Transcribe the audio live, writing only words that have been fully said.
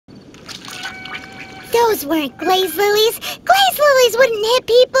Those weren't glaze lilies. Glaze lilies wouldn't hit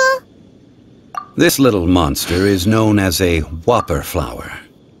people. This little monster is known as a whopper flower.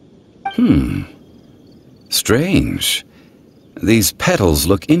 Strange. These petals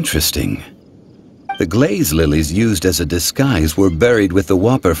look interesting. The glaze lilies used as a disguise were buried with the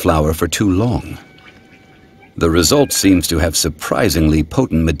whopper flower for too long. The result seems to have surprisingly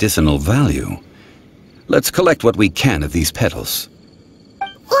potent medicinal value. Let's collect what we can of these petals.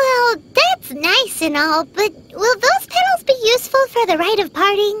 Well, that's nice and all, but will those petals be useful for the rite of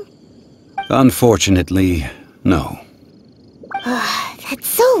parting? Unfortunately, no. That's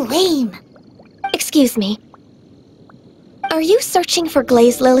so lame. Excuse me. Are you searching for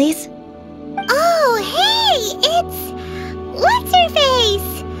glaze lilies? Oh, hey! It's...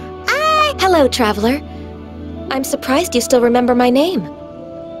 What's-her-face? Hello, traveler. I'm surprised you still remember my name.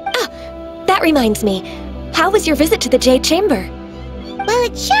 Ah, that reminds me. How was your visit to the Jade Chamber? Well,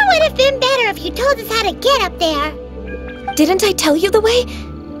 it sure would have been better if you told us how to get up there. Didn't I tell you the way?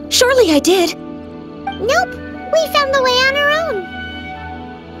 Surely I did. Nope, we found the way on our own.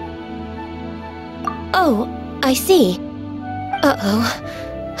 Oh, I see.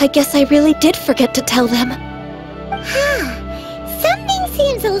 Uh-oh. I guess I really did forget to tell them. Something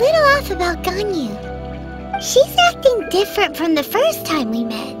seems a little off about Ganyu. She's acting different from the first time we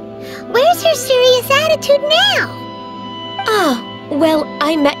met. Where's her serious attitude now? Ah, well,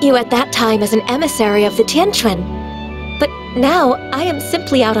 I met you at that time as an emissary of the Tianquan. But now, I am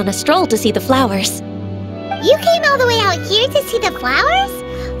simply out on a stroll to see the flowers. You came all the way out here to see the flowers?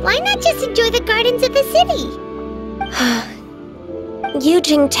 Why not just enjoy the gardens of the city?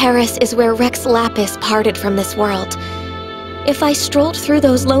 Yujing Terrace is where Rex Lapis parted from this world. If I strolled through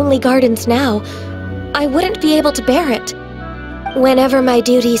those lonely gardens now, I wouldn't be able to bear it. Whenever my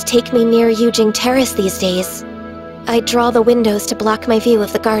duties take me near Yujing Terrace these days, I draw the windows to block my view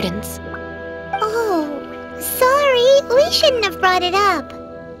of the gardens. Oh, sorry, we shouldn't have brought it up.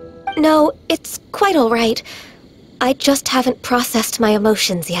 No, it's quite all right. I just haven't processed my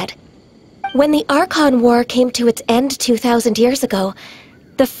emotions yet. When the Archon War came to its end 2,000 years ago,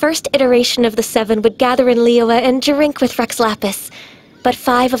 the first iteration of the Seven would gather in Liyue and drink with Rex Lapis. But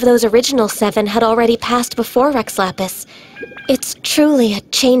 5 of those original 7 had already passed before Rex Lapis. It's truly a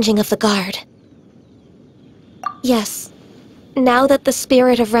changing of the guard. Yes, now that the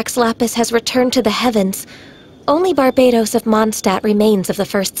spirit of Rex Lapis has returned to the heavens, only Barbados of Mondstadt remains of the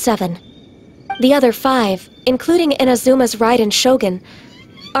first 7. The other 5, including Inazuma's Raiden Shogun,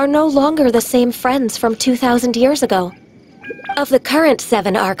 are no longer the same friends from 2,000 years ago. Of the current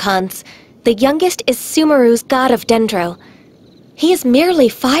 7 Archons, the youngest is Sumeru's god of Dendro. He is merely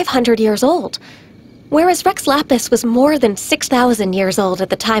 500 years old, whereas Rex Lapis was more than 6,000 years old at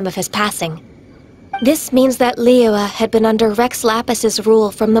the time of his passing. This means that Liyue had been under Rex Lapis's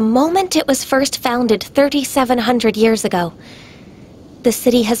rule from the moment it was first founded 3,700 years ago. The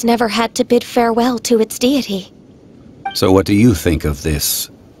city has never had to bid farewell to its deity. So what do you think of this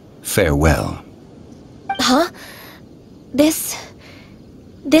farewell? Huh? This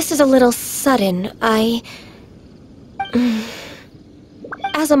is a little sudden.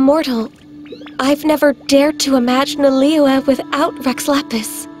 As a mortal, I've never dared to imagine a Liyue without Rex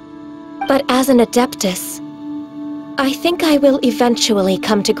Lapis. But as an Adeptus, I think I will eventually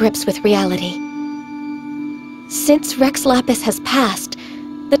come to grips with reality. Since Rex Lapis has passed,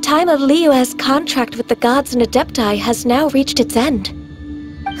 the time of Liyue's contract with the gods and Adepti has now reached its end.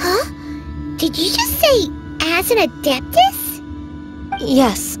 Huh? Did you just say, as an Adeptus?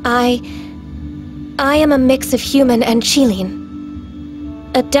 Yes, I am a mix of human and Qilin.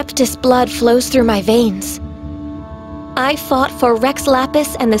 Adeptus blood flows through my veins. I fought for Rex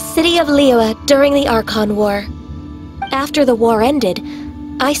Lapis and the city of Liyue during the Archon War. After the war ended,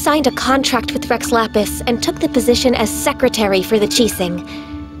 I signed a contract with Rex Lapis and took the position as secretary for the Qixing.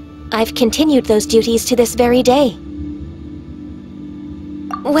 I've continued those duties to this very day.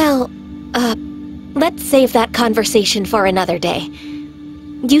 Well, let's save that conversation for another day.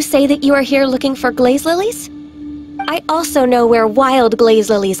 You say that you are here looking for glaze lilies? I also know where wild glaze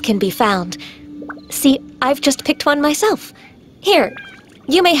lilies can be found. See, I've just picked one myself. Here,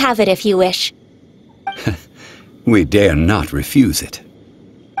 you may have it if you wish. We dare not refuse it.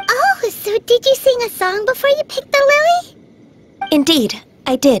 Oh, so did you sing a song before you picked the lily? Indeed,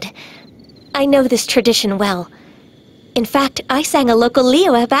 I did. I know this tradition well. In fact, I sang a local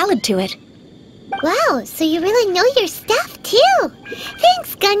Liyue ballad to it. Wow, so you really know your stuff, too.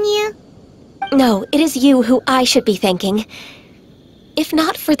 Thanks, Ganyu. No, it is you who I should be thanking. If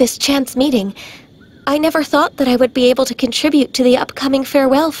not for this chance meeting, I never thought that I would be able to contribute to the upcoming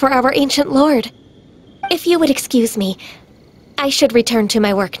farewell for our ancient lord. If you would excuse me, I should return to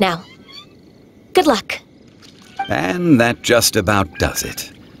my work now. Good luck. And that just about does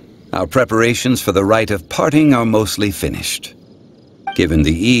it. Our preparations for the rite of parting are mostly finished. Given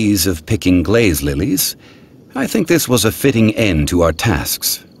the ease of picking glaze lilies, I think this was a fitting end to our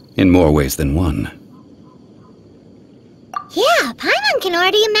tasks, in more ways than one. Yeah, Paimon can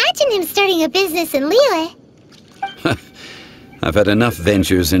already imagine him starting a business in Liyue. I've had enough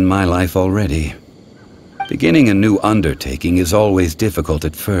ventures in my life already. Beginning a new undertaking is always difficult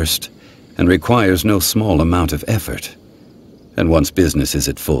at first, and requires no small amount of effort. And once business is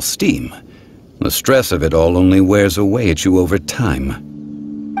at full steam, the stress of it all only wears away at you over time.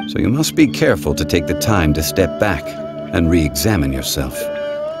 So you must be careful to take the time to step back and re-examine yourself.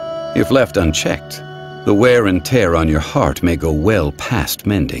 If left unchecked, the wear and tear on your heart may go well past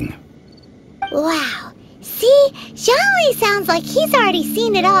mending. Wow. See? Zhongli sounds like he's already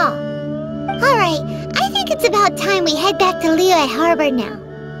seen it all. Alright, I think it's about time we head back to Liyue Harbor now.